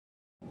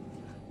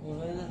我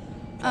们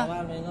找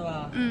完门了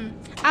吧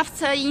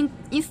？After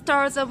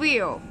install the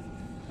wheel.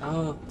 然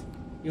后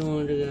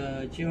用这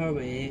个记号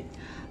笔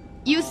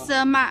Use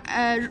the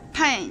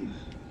pen.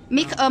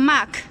 Make a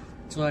mark.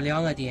 做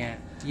2个点，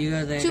一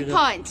个在这 2 个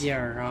points.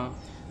 边上，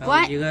然后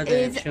One 一个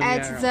在 is 平 at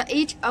面 the 上。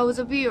 edge of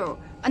the wheel.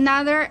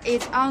 Another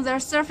is on the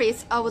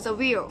surface of the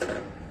wheel.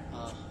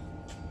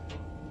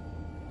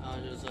 然后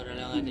就做这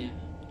2个点，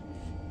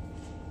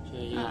就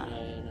一个这。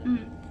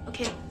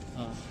OK.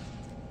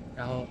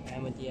 然后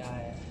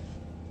MDI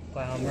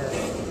关上门。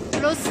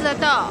 Close the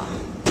door.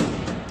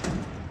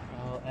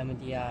 然后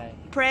MDI。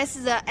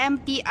 Press the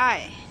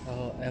MDI. 然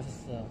后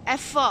F4。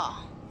 F4.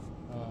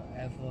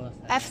 F3。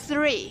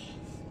 F3.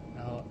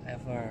 然后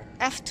F2。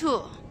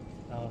 F2.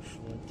 然后输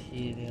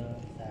T0303。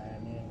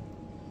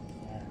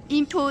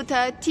 Input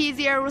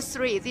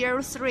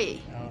T0303.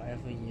 然后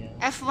F1。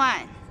 F1.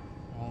 然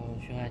后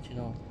循环启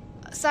动。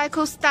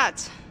 Cycle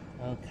start.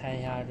 然后看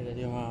一下这个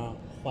地方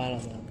换了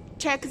没。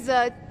 Check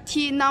the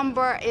T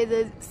number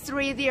is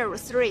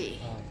 303.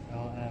 然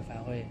后按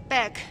返回。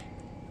 Back.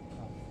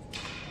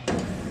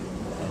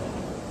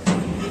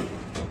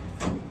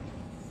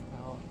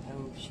 然后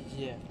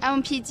MPG。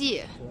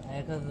 MPG. 就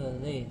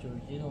XZ 就是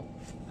移动。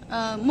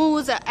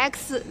Move the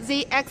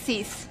XZ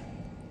axis.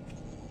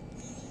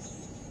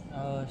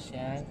 然后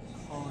先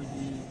靠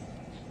近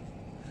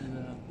这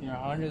个边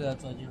上这个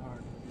做记号。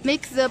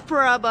 Make the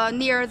probe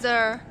near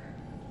the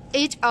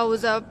edge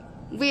of the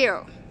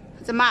wheel.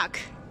 The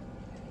mark.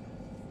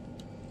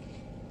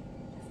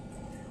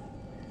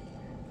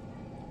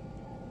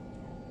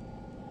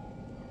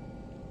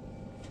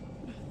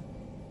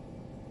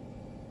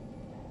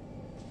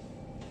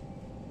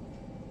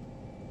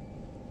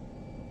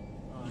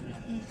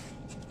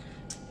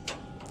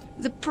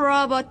 The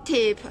probe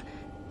tip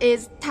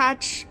is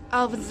touch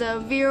of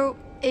the wheel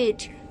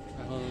edge.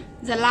 然后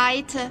The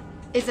light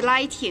is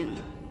lighting.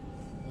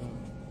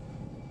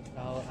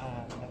 然后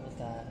按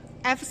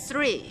F3。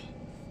 F3.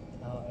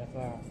 然后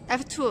F2。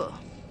 F2.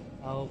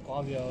 然后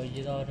光标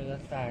移到这个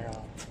3上。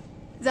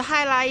 The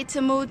highlight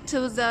move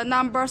to the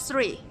number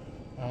 3.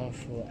 然后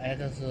输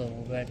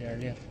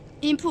X500.0。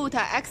 Input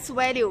X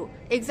value.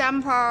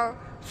 Example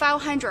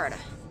 500.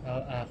 然后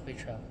按回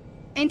车。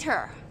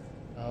 Enter.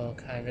 然后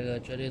看这个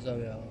绝对坐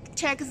标。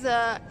 Check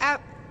the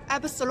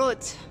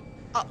absolute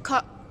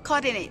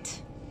coordinate.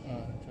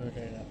 就是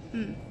这个。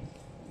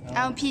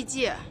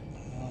MPG. 然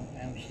后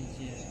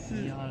MPG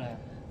移上来。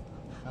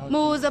然后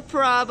Move the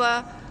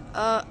probe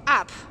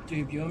up.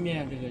 对表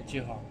面这个记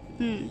号。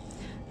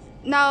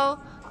Now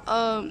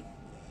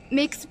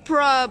mix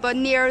probe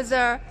near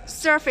the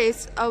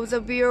surface of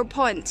the wheel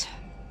point.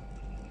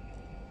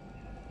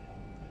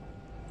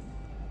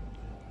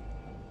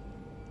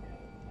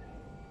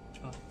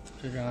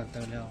 就这样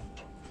等量。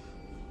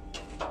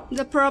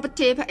 The probe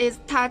tip is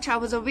touch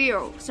of the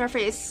wheel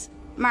surface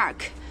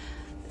mark.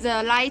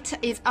 The light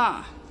is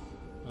on.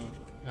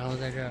 然后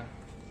在这儿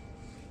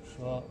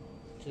说，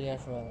直接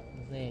说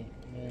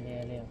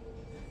Z000。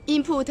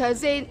 Input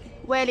Z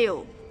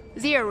value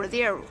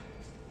 00.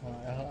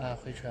 然后按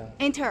回车。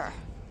 Enter.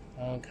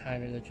 然后看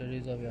这个绝对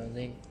坐标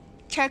Z。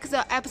 Check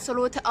the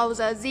absolute of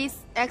the Z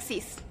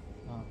axis.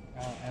 然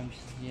后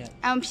MPG。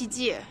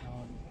 MPG. 然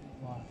后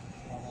往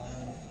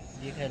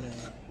离开这个。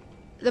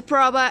 The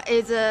probe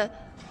is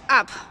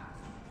up.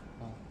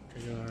 这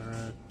就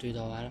是对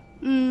到完了。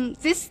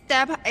This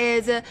step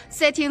is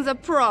setting the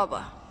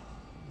probe.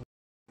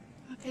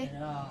 Okay.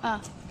 然后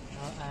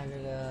按这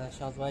个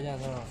向左箭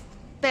头。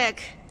 Back.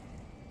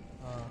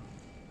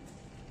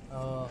 然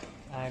后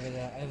按这个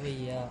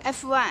F1。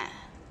 F1.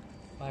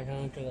 换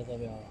成这个坐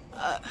标。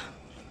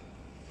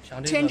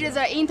Change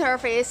the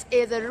interface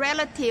is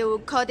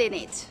relative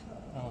coordinate.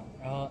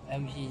 然后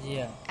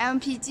MPG。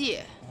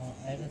 MPG. 然后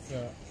X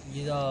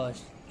移到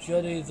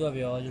绝对坐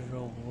标就是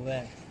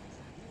500。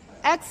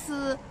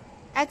 X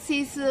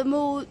axis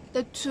moved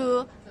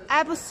to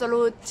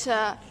absolute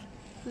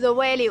the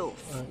value.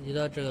 移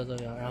到这个坐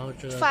标，然后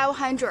这个。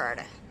500.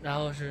 然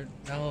后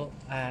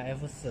按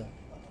F4。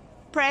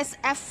 Press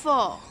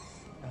F4.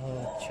 然后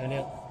清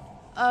零。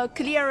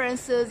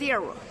Clearance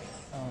 0.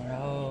 然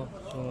后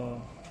就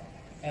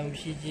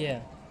MPG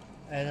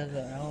X，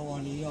 然后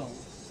往里摇。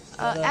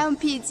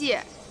MPG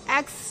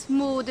X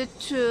moved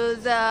to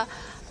the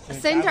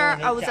center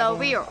of the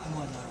wheel.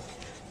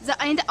 The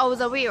end of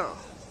the wheel.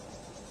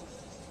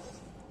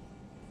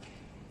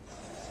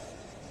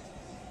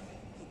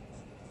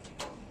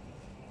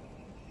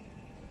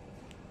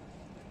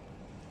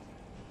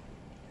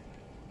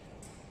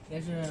也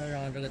是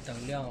让这个灯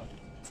亮，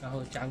然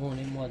后加工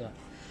的末端。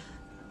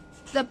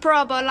 The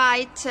probe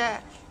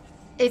light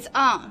is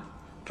on.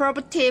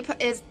 Probe tip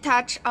is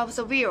touch of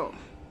the wheel.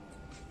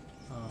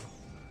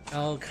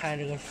 然后看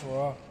这个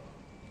数。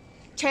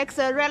 Check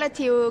the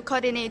relative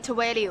coordinate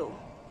value.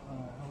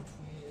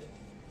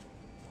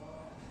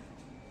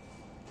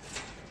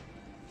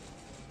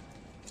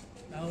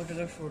 然后这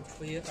个数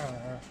除以2。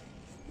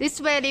 This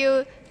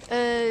value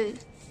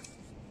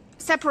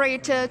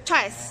separate twice.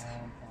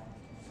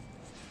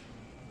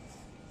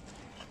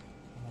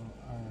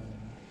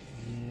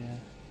 2、1。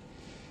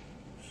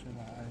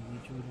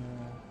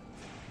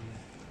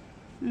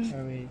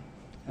二维，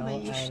然后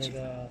按这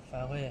个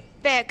返回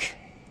back，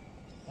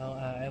 然后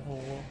按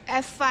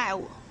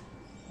F5，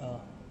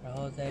 然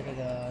后在这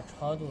个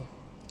长度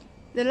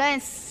the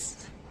length，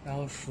 然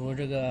后数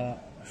这个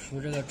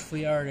除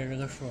以2的这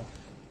个数。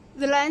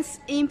the length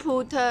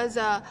input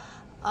the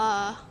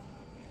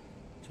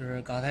就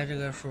是刚才这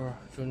个数，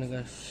就那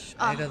个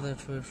x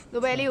除以数。the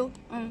value，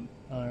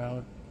然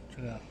后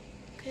这个。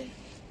OK。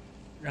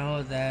然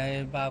后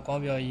再把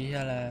光标移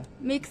下来。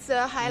Make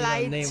the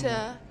highlight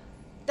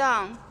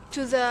down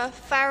to the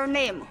file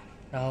name。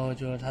然后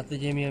就是他自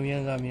己命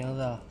名个名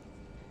字。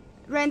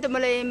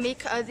Randomly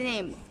make a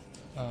name。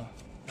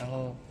然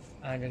后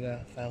按这个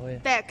返回。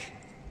Back。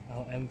然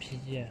后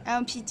MPG。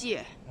MPG。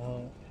然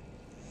后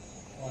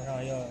往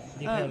上摇，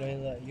离开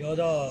轮子，摇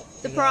到。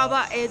The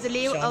probe is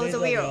leave of the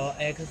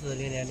wheel。x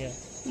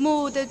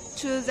 0.0。Moved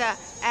to the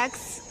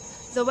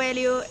x. The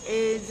value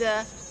is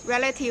the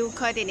relative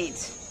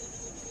coordinate。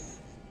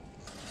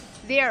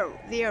0。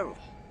0.0。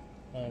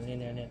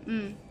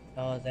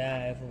然后再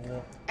按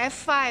F5。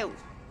F5。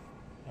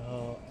然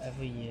后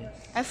F1。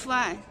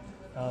F1。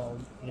然后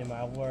密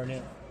码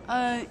520。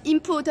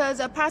Input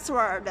the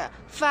password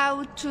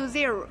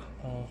 520。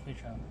会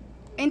唱。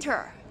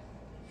Enter。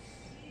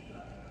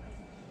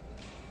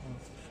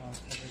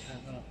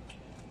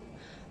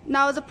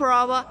Now the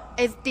probe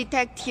is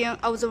detecting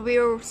of the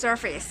wheel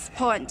surface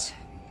point。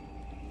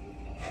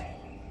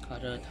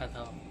这是探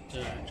测，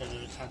这就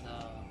是探测。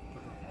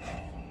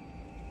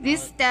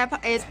This step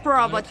is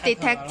probe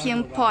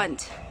detecting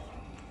point。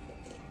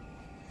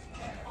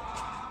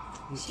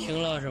你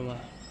停了是吗？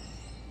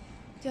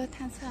叫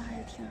探测还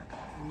是停？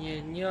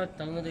你要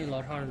等的得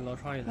老长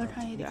一点。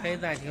你可以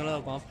暂停了，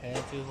光拍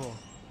最后。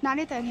哪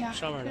里暂停？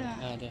上面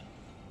的，对。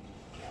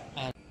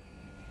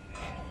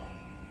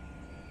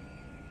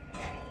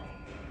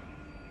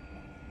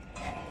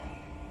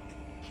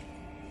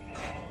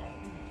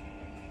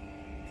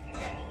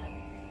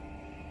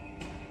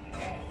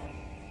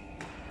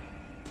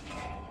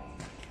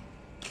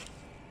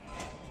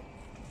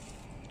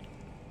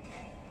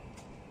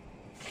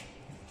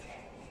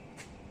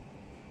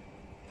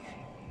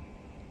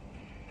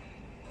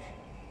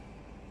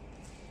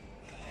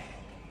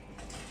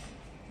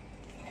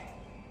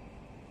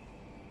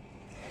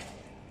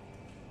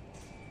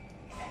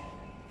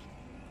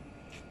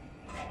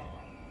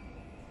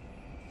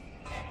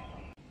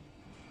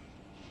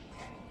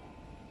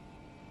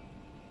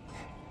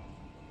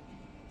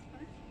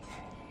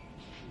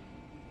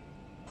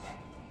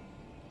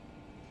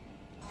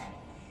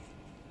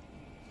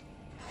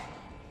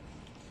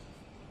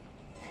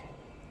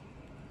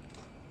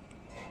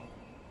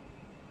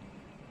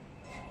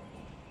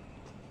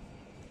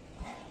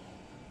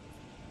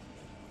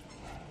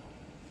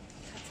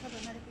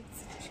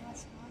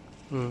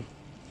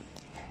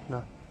那。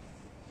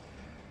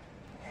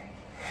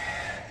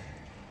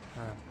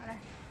好嘞，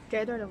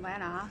这一段就完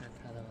了啊。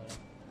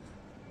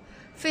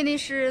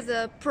Finish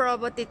the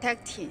probe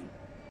detecting。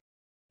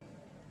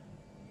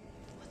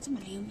我这么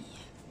灵敏，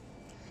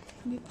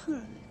还没碰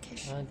上开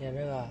始。点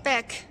这个。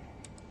Back。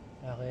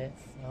返回，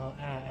然后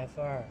按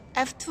F2。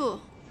F2。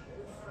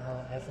然后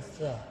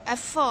F4。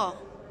F4。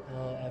然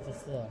后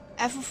F4。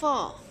F4。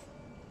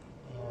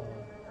然后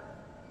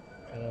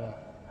这个。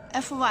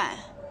F1。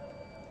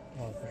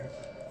不是，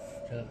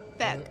这个。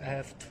Back。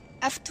F2。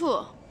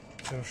F2。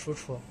这是输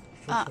出。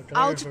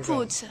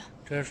Output。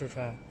这是输出。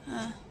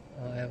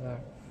F2。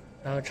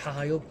然后插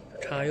上 U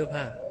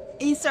盘。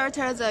Insert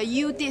the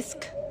U disk。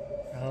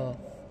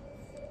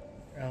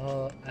然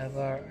后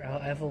F2，然后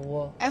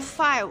F5。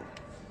F5。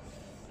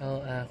然后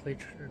按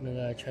那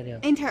个确定。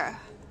Enter。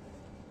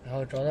然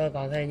后找到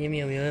刚才你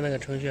命名的那个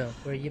程序，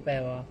不是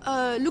100吗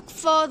？Look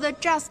for the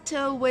just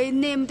we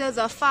named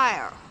the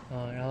file。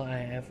然后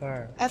按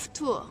F2。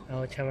F2。然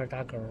后前面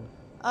打勾。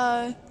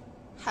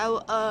还有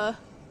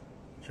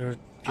就是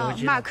标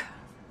记。mark。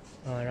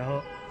然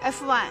后。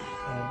F1。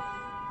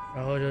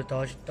然后就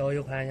到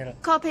U 盘去了。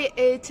Copy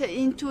it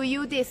into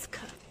U disk。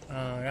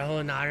然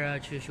后拿着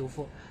去修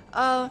复。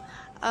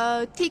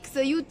Take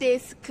the U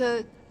disk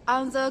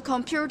on the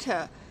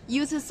computer.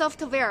 Use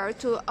software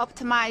to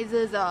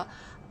optimize the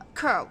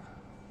curve。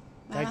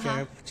再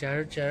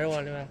接着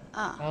往里面。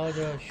然后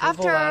就修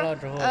复完了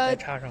之后再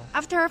插上。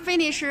After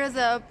finish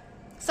the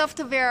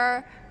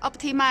software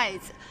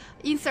optimize,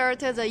 insert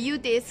the U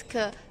disk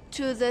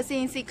to the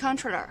CNC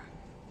controller。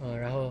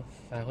然后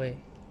返回。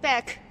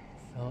Back。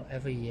然后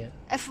F1。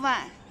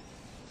F1。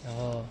然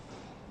后。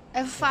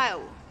F5。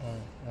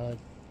然后。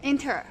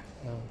Enter。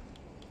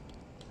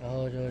然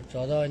后就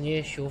找到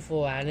你修复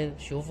完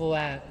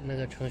那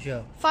个程序。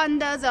Find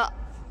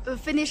the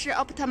finish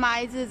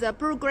optimize the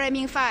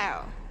programming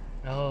file。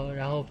然后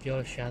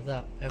选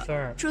择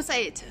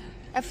F2。Choose it。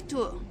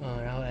F2。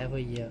然后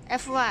F1。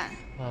F1。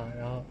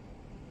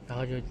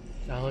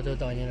然后就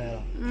导进来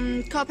了。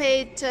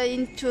Copy it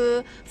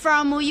into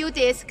from U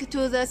disk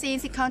to the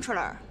CNC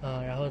controller。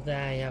然后再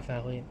按一下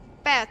返回。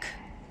Back。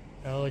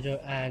然后就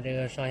按这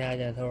个上下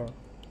箭头。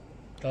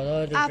找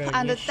到就 up 是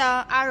and 你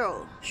down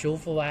arrow. 修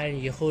复完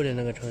以后的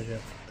那个程序。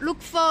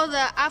Look for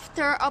the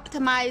after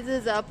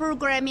optimize the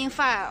programming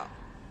file.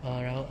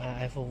 啊，然后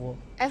按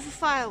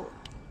F5。F5.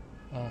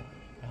 啊，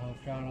然后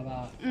这样了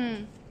吧？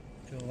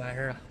就完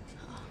事了。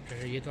这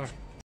是一段。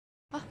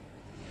啊。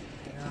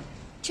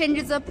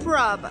Change the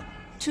probe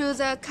to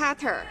the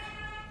cutter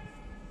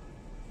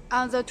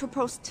on the tool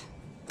post.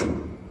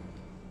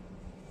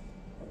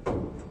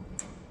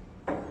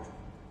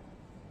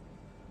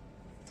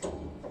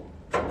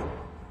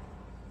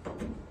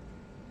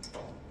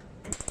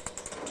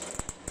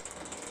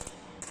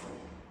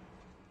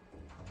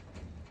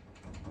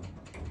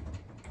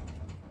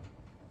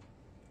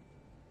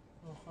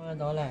 换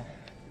刀来。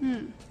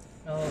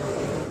然后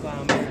关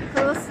门。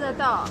Close the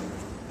door.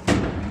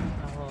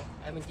 然后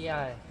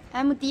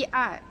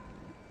MDI。MDI.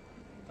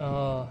 然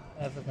后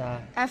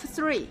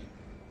F3。F3.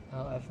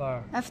 然后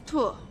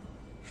F2。F2.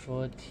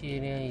 输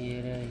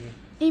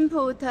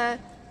T0101。Input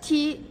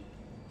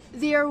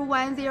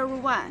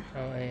T0101. 然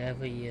后按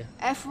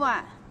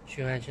F1。F1.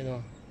 循环启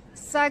动。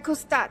Cycle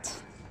start.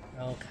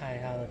 然后看一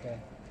下子这。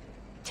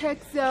Check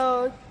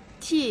the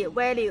T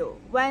value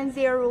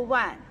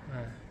 101.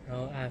 然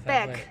后按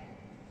Back.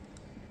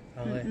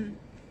 返回。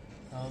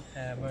然后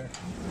开门。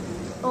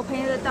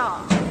Open the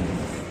door.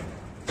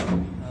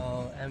 然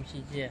后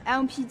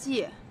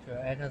MPG。MPG. 就是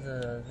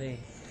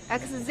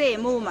XZ。XZ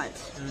movement.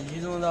 就是移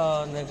动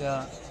到那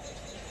个。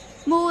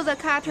Move the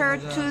cutter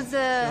to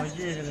the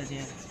这个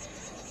点。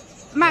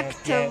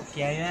marked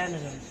边缘那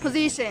个。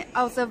position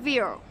of the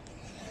wheel.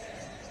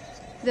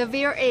 The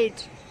wheel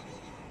edge.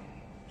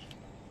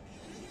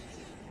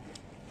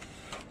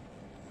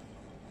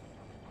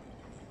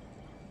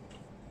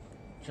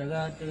 这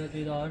个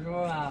对到的时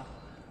候啊，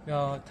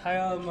它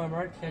要慢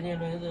慢贴近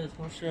轮子，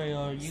同时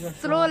要一个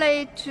手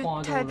Slowly to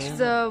晃动 touch 轮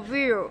子。 the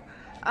wheel,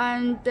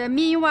 and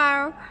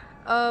meanwhile,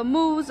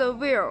 move the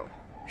wheel,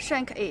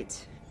 shank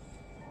it.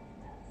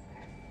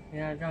 你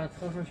看这样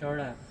凑出小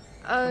来，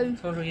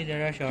 凑出一点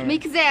点小来。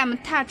 Make them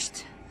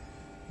touched.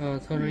 凑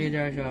出一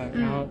点小，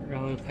然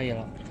后就可以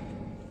了。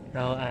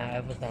然后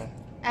按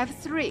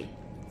F3。F3.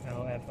 然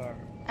后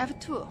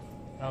F2。F2.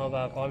 然后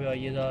把光标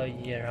移到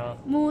1上。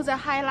 Move the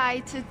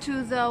highlight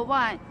to the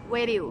 1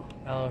 value.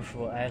 然后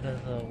输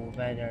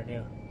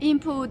X500.0。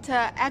 Input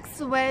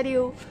X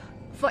value,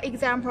 for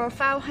example,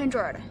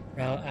 500.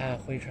 然后按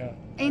回车。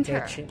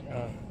Enter.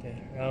 对，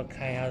然后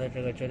看一下子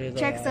这个绝对噪。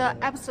 Check the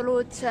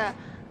absolute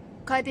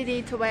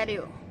candidate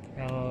value.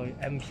 然后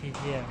MPG。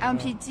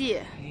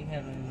 MPG. 离开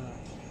轮子。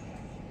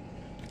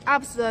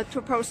 Up the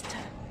tool post.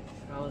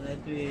 然后再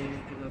对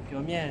这个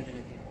表面这个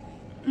地。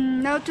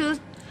 Now to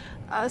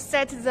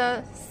set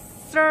the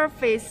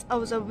surface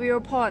of the wheel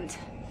point.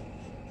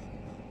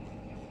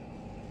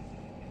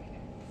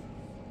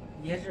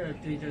 也是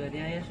对这个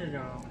点也是这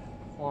样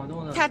晃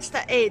动的。 Touch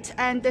it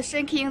and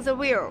shaking the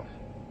wheel.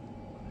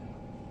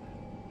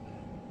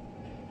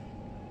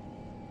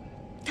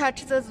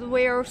 Touch the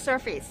wheel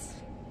surface.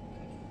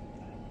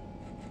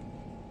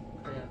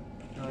 对，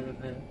然后就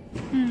可以了。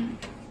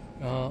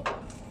然后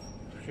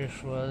是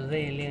说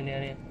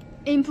Z000。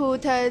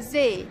 Input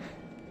Z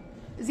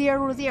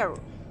 00.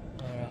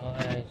 然后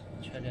按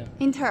确定。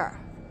 Enter. 然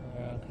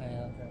后看一下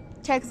这。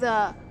 Check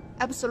the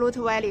absolute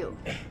value.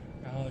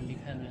 然后离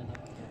开轮子。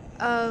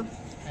Up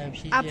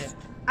MPG。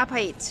 up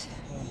it.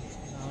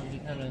 然后离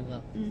开轮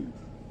子。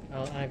然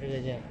后按这个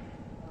键。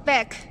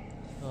 Back.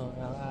 然后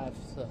按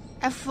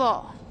F4。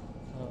 F4.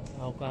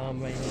 然后关上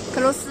门。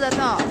 Close the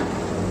door.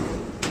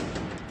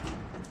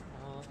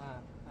 然后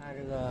按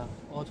这个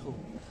Auto。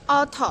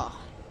 Auto.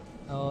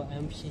 然后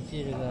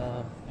MPG 这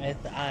个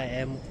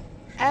SIM。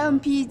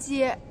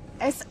 MPG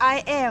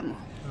SIM.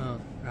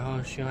 然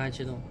后循环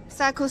启动。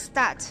 Cycle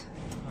start.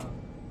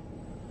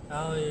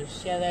 然后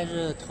现在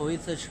是头一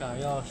次车，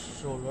要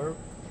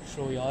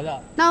手摇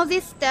的。 Now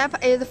this step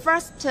is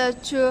first to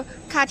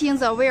cutting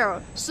the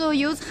wheel, so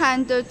use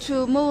hand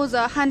to move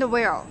the hand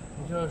wheel.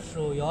 你就是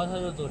手摇它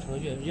就走程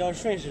序，要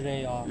顺时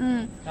针摇。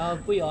然后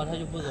不摇它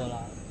就不走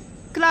了。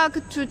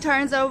 Clock to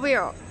turn the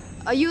wheel.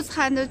 Use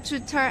hand to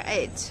turn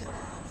it.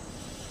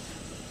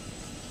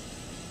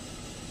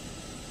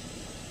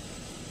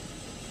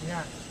 你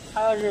看，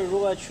它要是如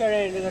果确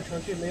认这个程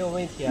序没有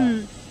问题，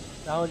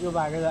然后就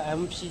把这个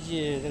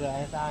MPG 这个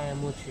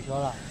SIM 取消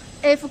了。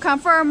 If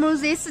confirm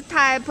this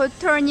type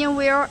turning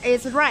wheel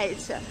is right,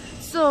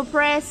 so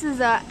press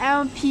the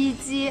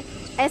MPG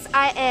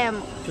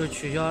SIM. 就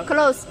取消。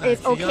 Close is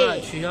取消了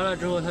OK. 取消了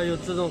之后，它就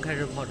自动开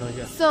始跑程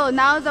序。 So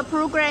now the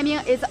programming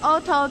is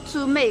auto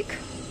to make.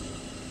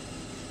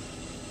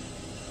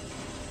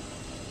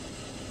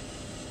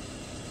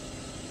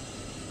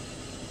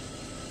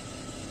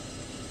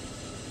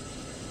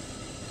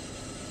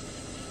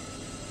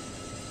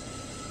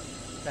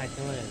 暂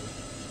停了也是。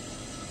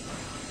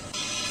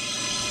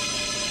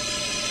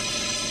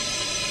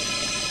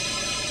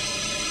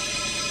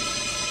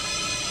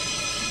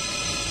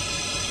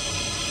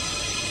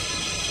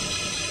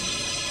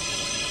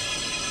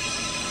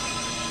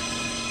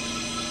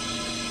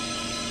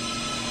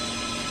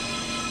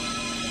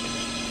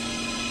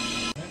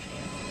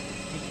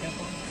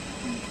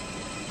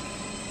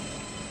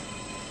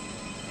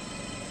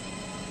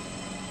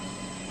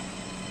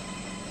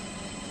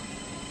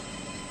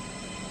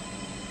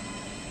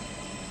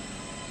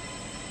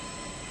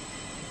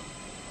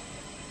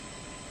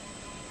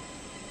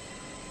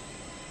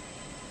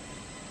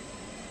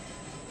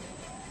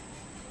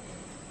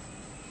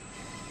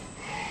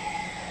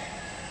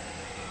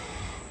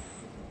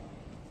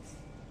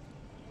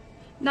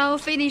Now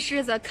finish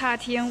the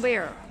cutting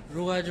wheel.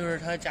 如果就是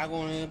它加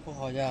工的不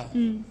好呀，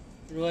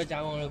如果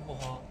加工的不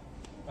好，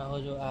然后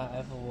就按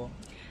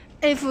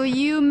F5。If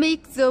you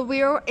make the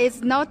wheel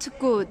is not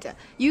good,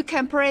 you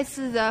can press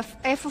the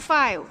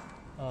F5.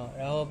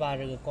 然后把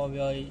这个光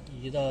标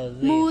移到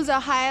Z。Move the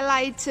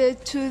highlight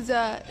to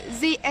the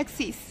Z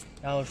axis.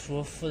 然后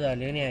输负的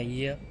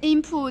0.1。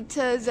Input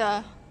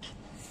the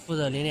负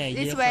的0.1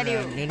 this 或者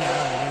value. 0.2、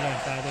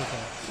0.3都可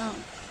以。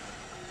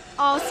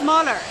Or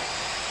smaller.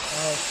 然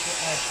后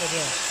按确定。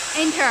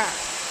Enter.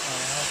 然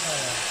后上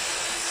来，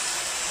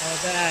然后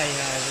再按一下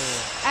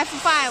F5。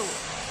F5.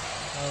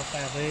 然后返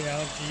回，然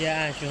后直接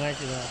按循环启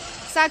动。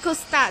Cycle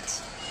start.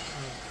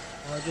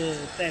 然后就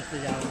再次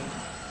加工。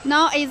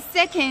Now it's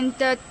second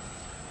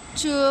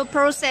to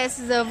process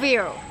the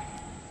wheel.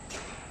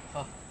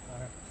 好，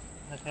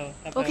完事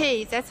儿。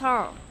Okay, that's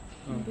all.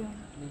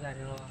 能暂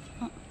停了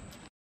吧？